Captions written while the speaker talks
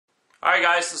Alright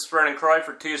guys, this is Vernon Croy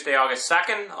for Tuesday, August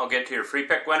 2nd. I'll get to your free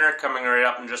pick winner coming right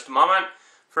up in just a moment.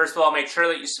 First of all, make sure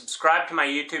that you subscribe to my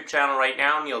YouTube channel right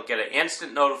now and you'll get an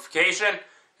instant notification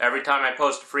every time I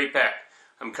post a free pick.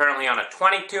 I'm currently on a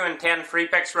 22-10 free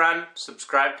picks run.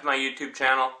 Subscribe to my YouTube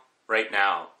channel right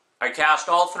now. I cashed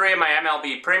all three of my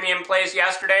MLB premium plays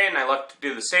yesterday and I look to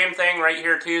do the same thing right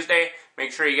here Tuesday.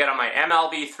 Make sure you get on my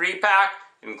MLB 3-pack.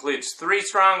 It includes 3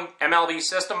 strong MLB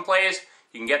system plays.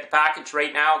 You can get the package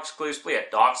right now exclusively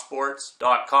at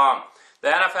DocSports.com. The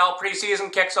NFL preseason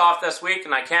kicks off this week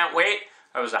and I can't wait.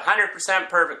 I was 100%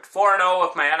 perfect 4-0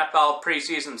 with my NFL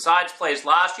preseason sides plays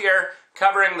last year,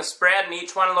 covering the spread in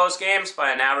each one of those games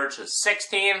by an average of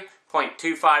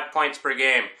 16.25 points per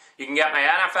game. You can get my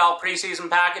NFL preseason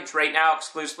package right now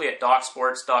exclusively at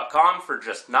DocSports.com for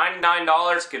just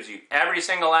 $99. Gives you every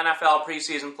single NFL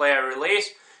preseason play I release.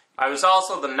 I was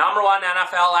also the #1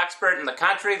 NFL expert in the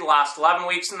country the last 11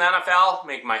 weeks in the NFL,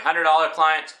 making my $100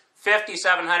 clients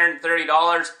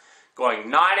 $5,730, going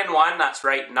 9-1, that's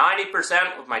right,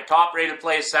 90% with my top rated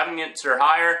plays 7 units or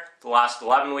higher the last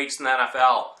 11 weeks in the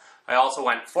NFL. I also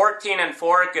went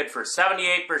 14-4, good for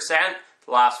 78%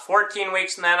 the last 14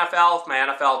 weeks in the NFL with my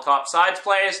NFL top sides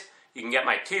plays. You can get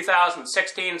my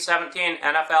 2016-17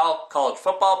 NFL college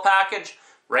football package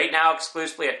right now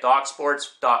exclusively at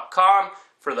DocSports.com.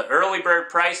 For the early bird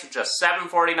price of just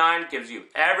 $7.49, gives you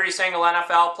every single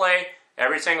NFL play,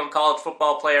 every single college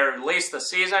football player released this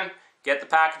season. Get the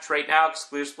package right now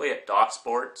exclusively at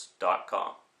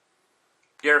DocSports.com.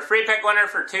 Your free pick winner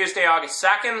for Tuesday, August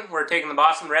 2nd. We're taking the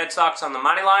Boston Red Sox on the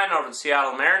money line over the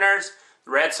Seattle Mariners.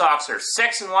 The Red Sox are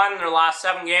 6-1 in their last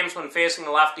 7 games when facing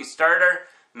a lefty starter.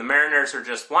 And the Mariners are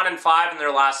just 1-5 in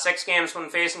their last 6 games when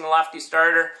facing a lefty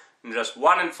starter. And just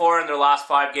 1-4 in their last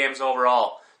 5 games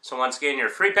overall. So once again, your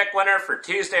free pick winner for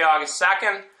Tuesday, August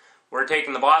 2nd. We're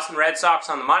taking the Boston Red Sox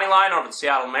on the money line over the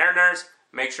Seattle Mariners.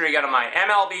 Make sure you get on my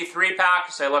MLB 3-pack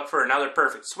as I look for another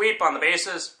perfect sweep on the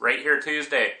bases right here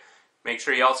Tuesday. Make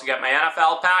sure you also get my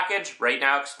NFL package right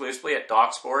now exclusively at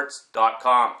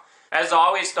DocSports.com. As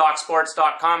always,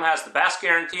 DocSports.com has the best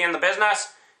guarantee in the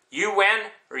business. You win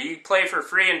or you play for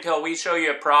free until we show you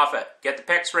a profit. Get the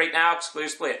picks right now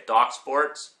exclusively at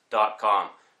DocSports.com.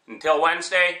 Until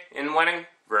Wednesday, in winning,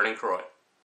 Vernon Croy.